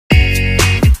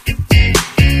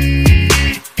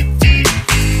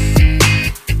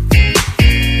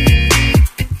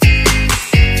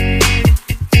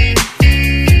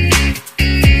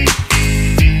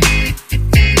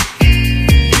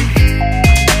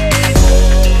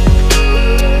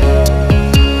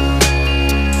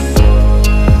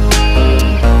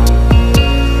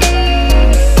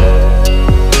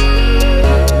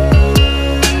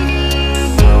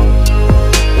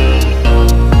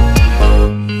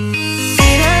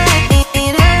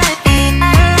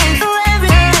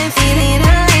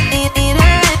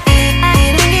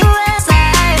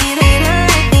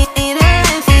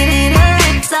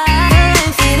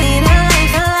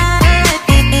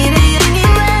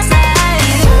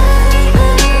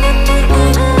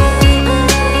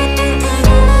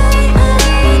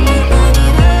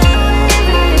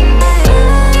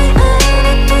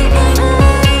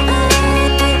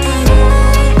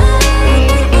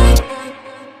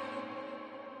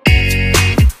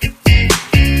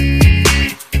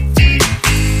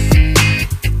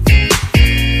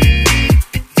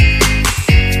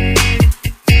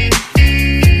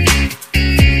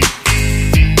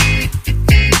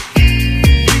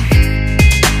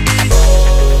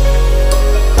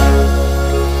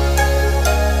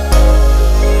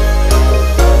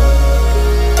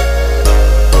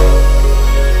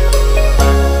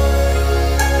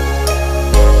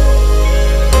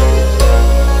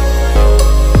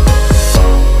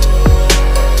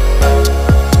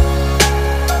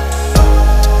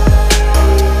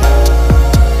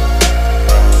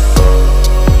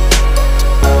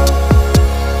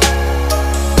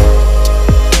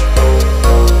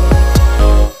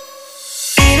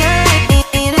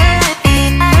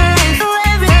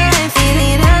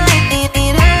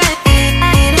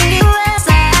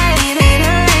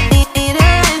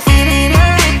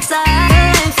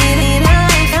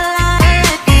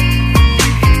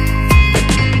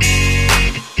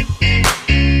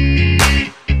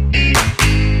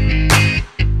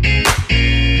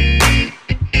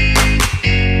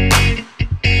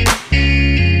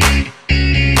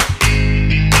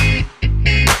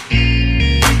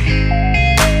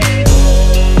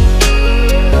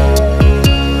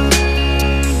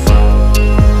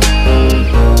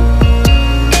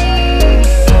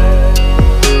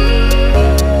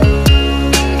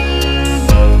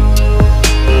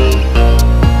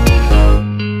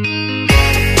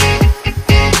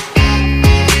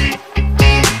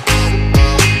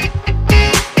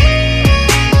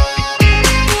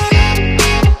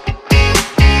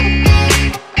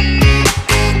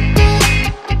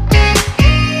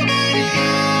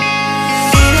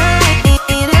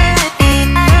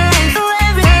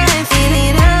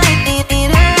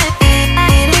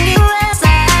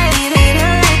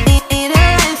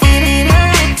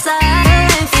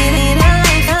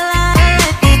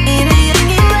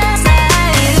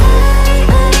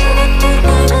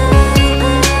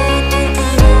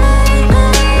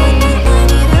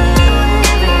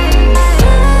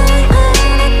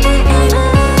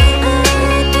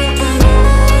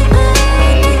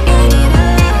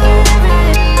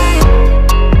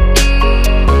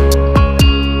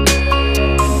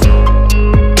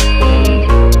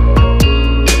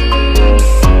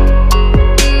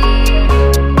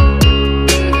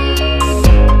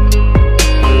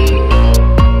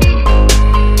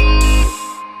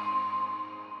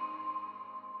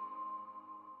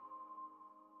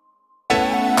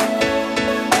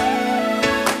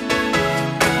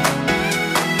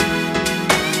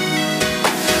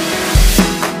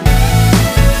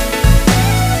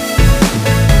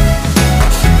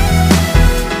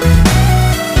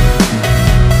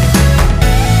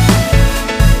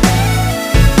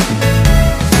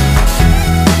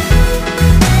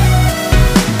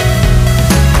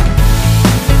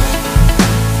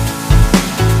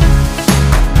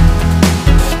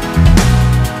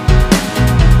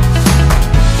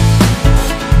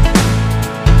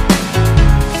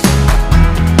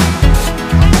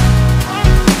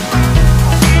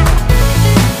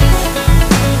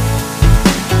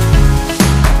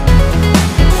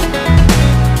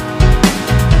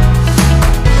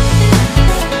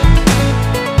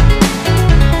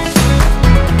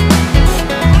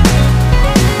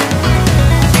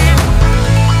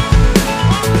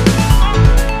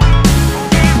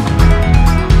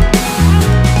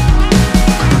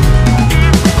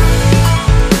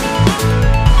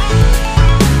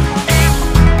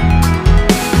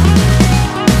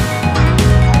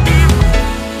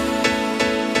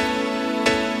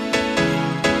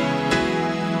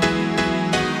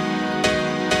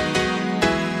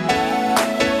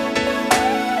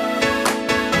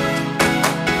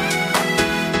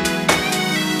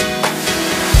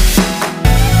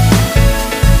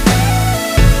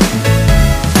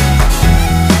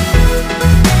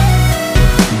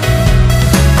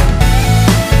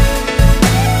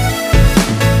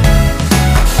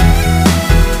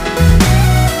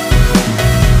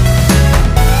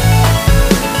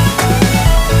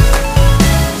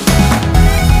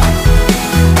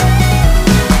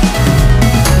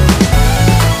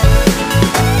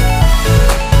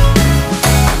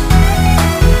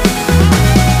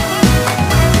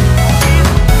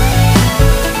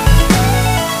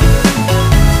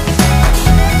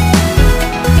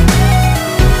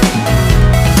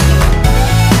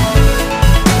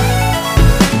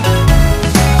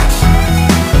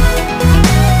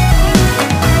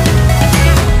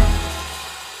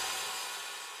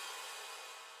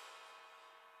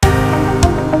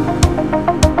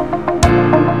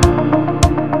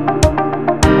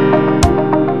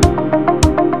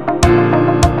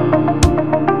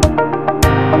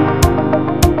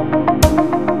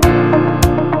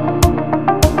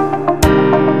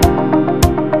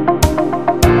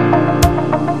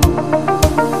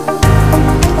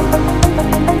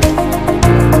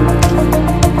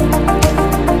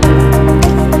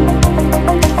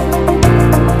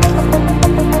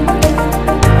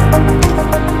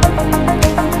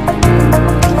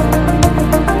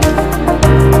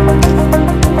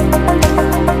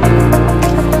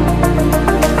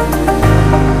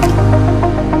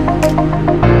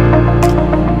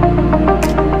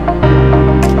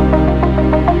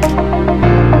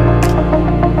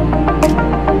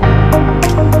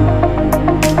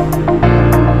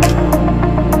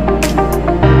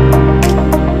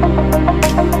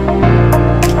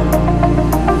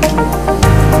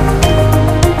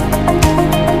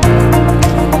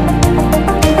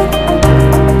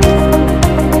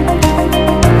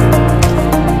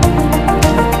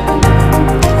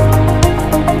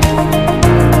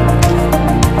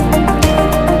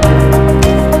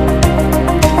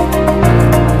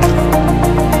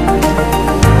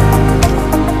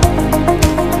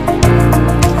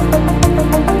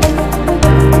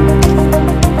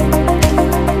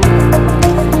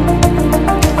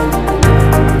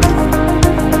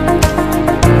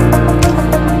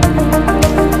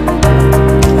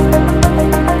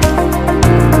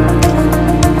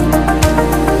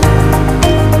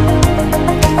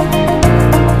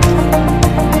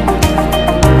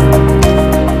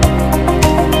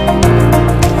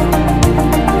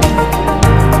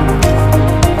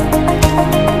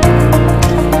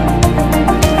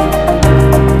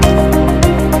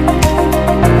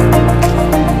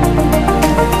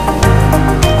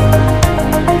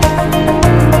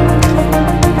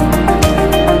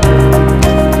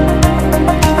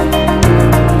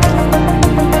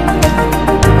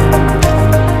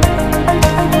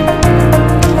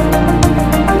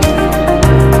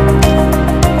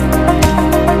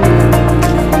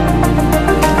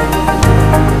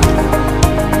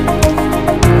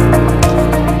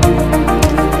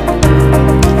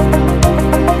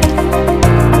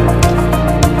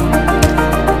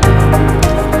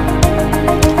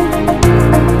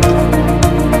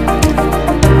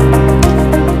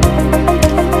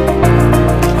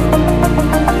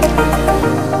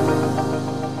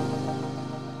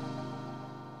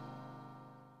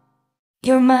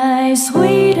You're my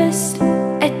sweetest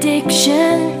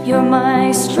addiction, you're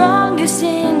my strongest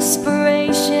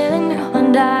inspiration,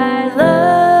 and I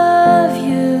love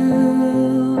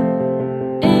you.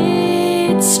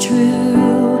 It's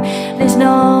true, there's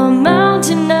no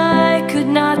mountain I could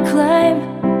not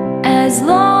climb as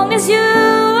long as you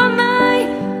are mine,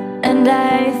 and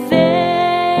I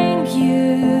thank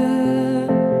you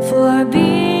for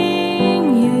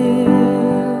being you.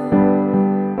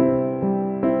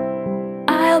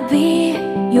 I'll be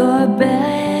your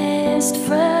best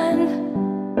friend,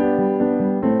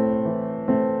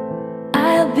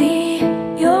 I'll be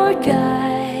your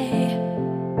guide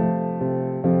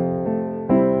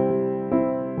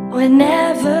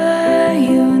whenever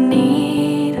you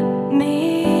need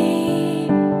me.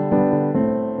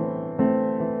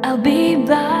 I'll be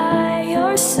by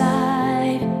your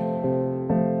side.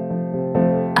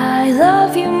 I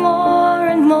love you more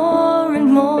and more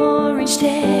and more each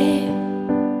day.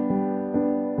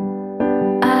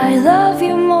 I love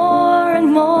you more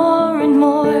and more and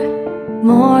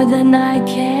more than I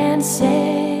can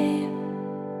say.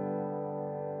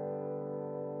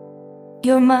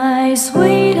 You're my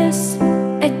sweetest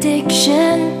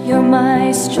addiction, you're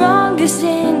my strongest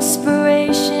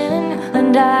inspiration,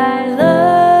 and I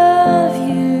love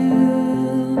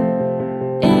you.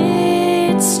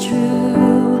 It's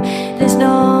true, there's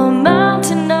no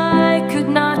mountain I could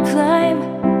not climb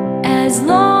as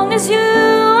long as you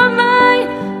are mine,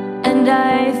 and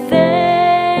I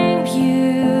thank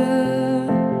you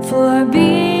for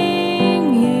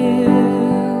being you.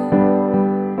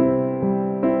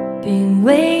 Been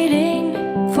waiting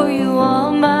for you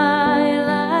all my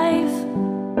life.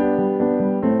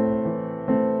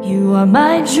 You are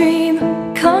my dream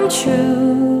come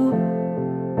true.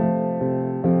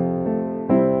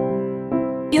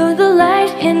 You're the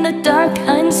light in the dark,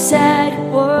 unsad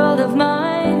world of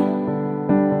mine.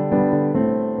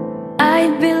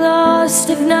 I'd be lost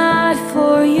if not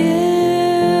for you.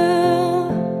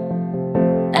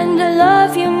 And I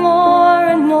love you more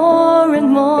and more and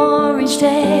more each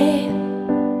day.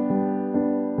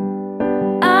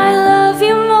 I love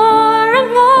you more and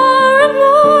more and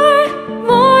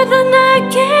more than I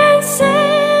can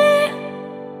say.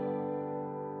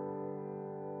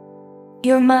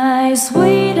 You're my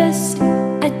sweetest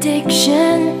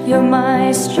addiction, you're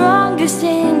my strongest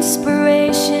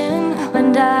inspiration,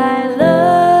 and I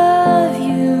love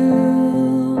you.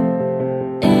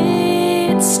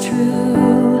 It's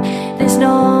true, there's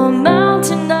no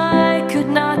mountain I could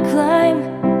not climb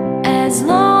as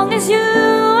long as you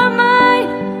are mine,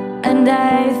 and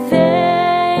I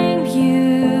thank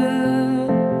you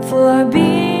for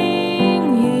being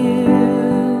you.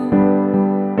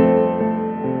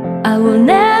 I will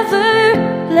never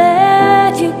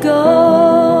let you go.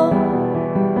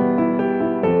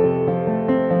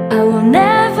 I will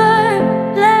never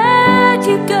let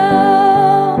you go.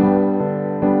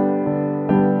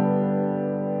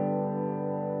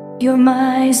 You're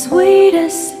my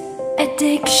sweetest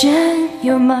addiction,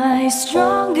 you're my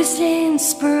strongest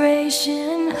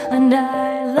inspiration, and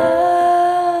I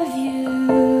love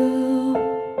you.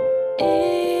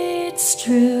 It's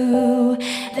true,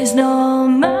 there's no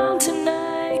mountain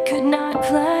I could not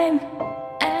climb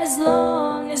as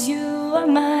long as you are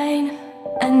mine,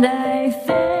 and I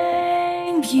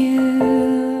thank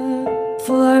you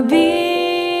for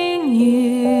being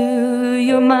you.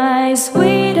 You're my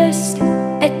sweetest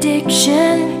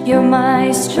addiction, you're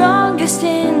my strongest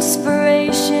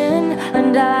inspiration,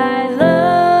 and I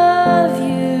love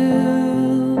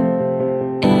you.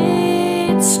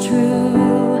 It's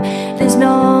true, there's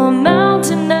no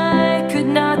mountain I could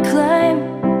not climb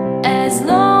as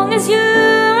long as you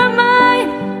are mine,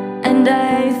 and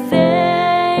I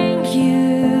thank you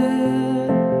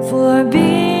for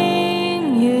being